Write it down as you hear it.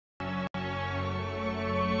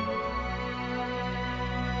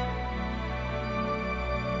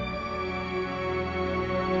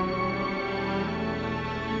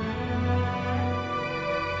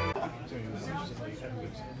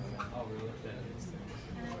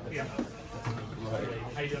Yeah.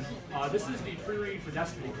 How you doing? This is the pre-read for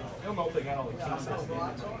Destiny. I don't know if they got all the keys. I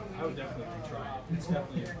would definitely try it. It's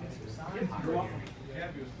definitely. You're welcome.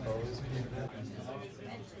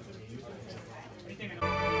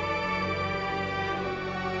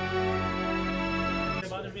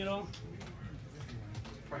 Bother me at all?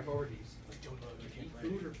 Priorities.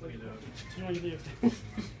 Food or play? Do you want to do? Do you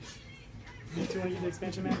want to get the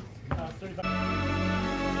expansion, man? 35.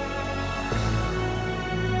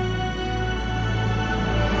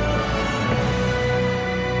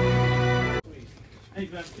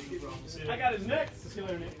 I got it next. See you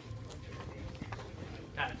later, Nick.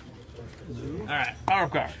 Got it. All right, power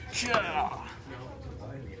card.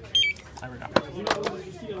 There we go.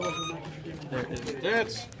 There it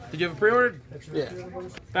is. Did you have a pre-ordered? Yeah.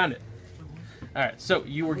 Found it. All right, so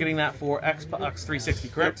you were getting that for Xbox 360,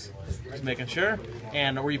 correct? Just making sure.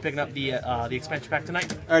 And were you picking up the expansion pack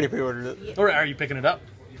tonight? I already pre-ordered it. Or are you picking it up?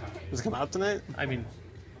 Does it come out tonight? I mean,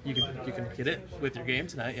 you can get it with your game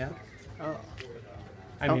tonight, yeah. Oh.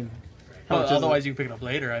 I mean, otherwise you can pick it up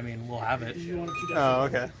later. I mean, we'll have it. Oh,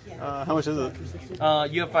 okay. How much is it?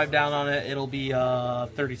 You have 5 down on it. It'll be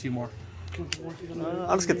 32 more.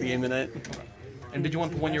 I'll just get the game tonight. And did you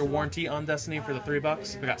want the 1-year warranty on Destiny for the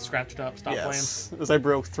 $3? We got scratched up. Stop Yes. Because I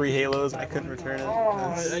broke 3 Halos and I couldn't return it.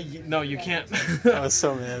 No, you can't. I was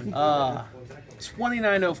so mad.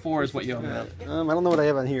 $29.04 is what you owe me. I don't know what I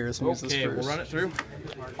have on here, so use this Okay, first. we'll run it through.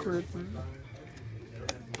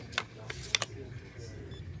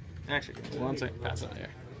 Actually, one second. Pass it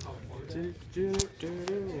there. I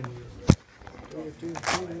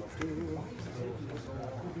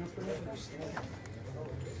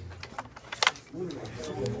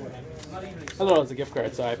thought it was a gift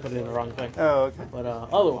card, so I put it in the wrong thing. Oh, okay. But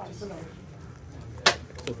otherwise, so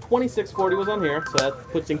 2640 was on here, so that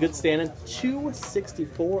puts in good standing.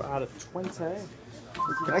 264 out of 20.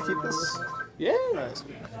 Can I keep this? Yeah. Nice.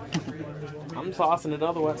 I'm tossing it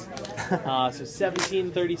otherwise. So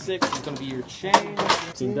 $17.36 is going to be your change.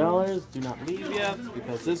 $15. Do not leave yet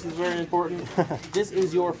because this is very important. This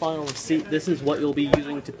is your final receipt. This is what you'll be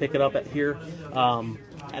using to pick it up at here.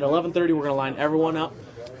 At 11:30, we're going to line everyone up.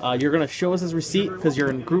 You're going to show us this receipt because you're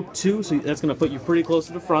in group 2, so that's going to put you pretty close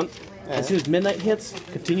to the front. As soon as midnight hits,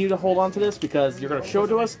 continue to hold on to this because you're going to show it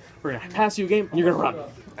to us. We're going to pass you a game, and you're going to run.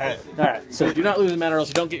 All right. So do not lose the matter, or else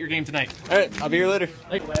you don't get your game tonight. All right. I'll be here later.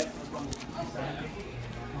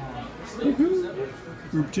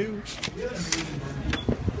 Group 2.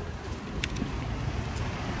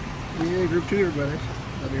 Yeah, group 2, everybody.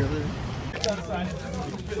 I'll be here later.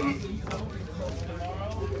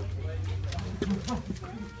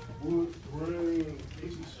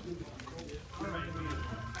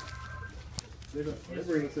 They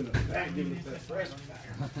bring us in the back, giving us that fresh pack.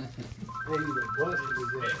 Ain't even busted They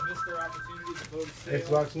missed their opportunity to go to sale.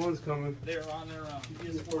 Xbox One's coming. They're on their own.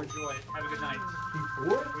 PS4, enjoy it. Have a good night.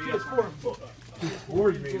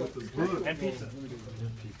 PS4 is me with the good. And pizza.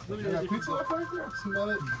 I got pizza up right there. Smell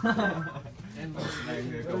it.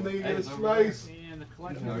 Don't make it a slice. And the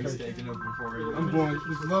collection. No, he's taking it before we I'm going,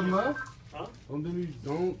 love love. Huh?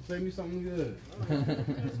 Don't say me something good.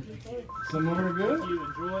 Some more good? You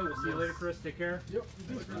enjoy. We'll see you later, Chris. Take care. Yep.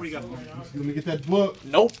 What do you got for me? Let me get that book.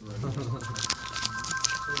 Nope.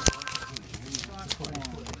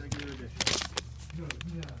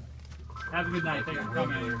 Have a good night. Thank you for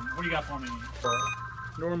coming. What do you got for me?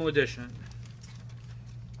 Normal edition.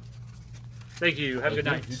 Thank you. Have a good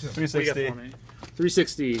night. 360. What do you got for me?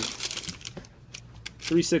 360.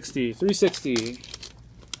 360. 360.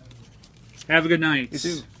 Have a good night. You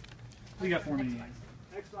too. What do you got for me?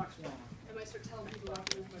 Xbox One. I might start telling people not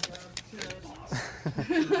to lose my job.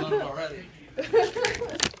 done it already.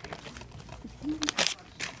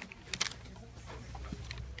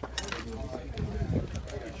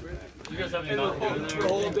 You guys have any the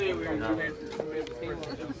whole day we were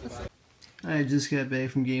I just got back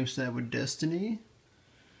from GameStop with Destiny.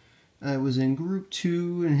 I was in group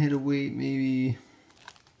 2 and had to wait maybe,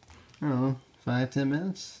 I don't know, 5-10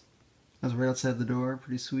 minutes. I was right outside the door,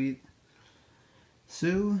 pretty sweet.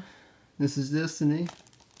 So, this is Destiny.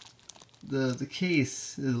 The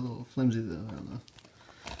case is a little flimsy though, I don't know.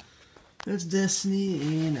 That's Destiny,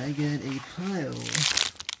 and I got a pile of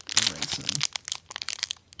like some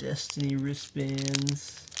Destiny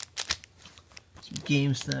wristbands, some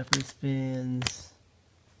GameStop wristbands.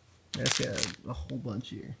 That's got a whole bunch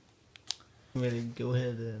here. I'm ready to go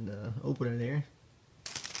ahead and open it here.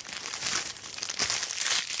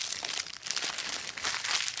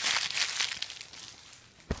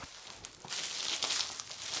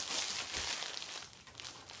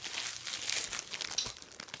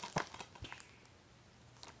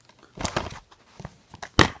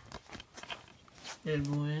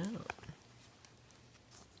 Head boy out.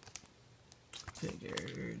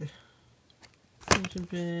 Figured. Engine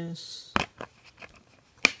base.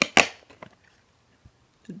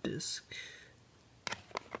 The disc.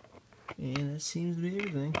 And that seems to be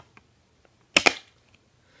everything.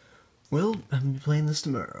 Well, I'm gonna be playing this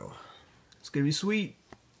tomorrow. It's gonna be sweet.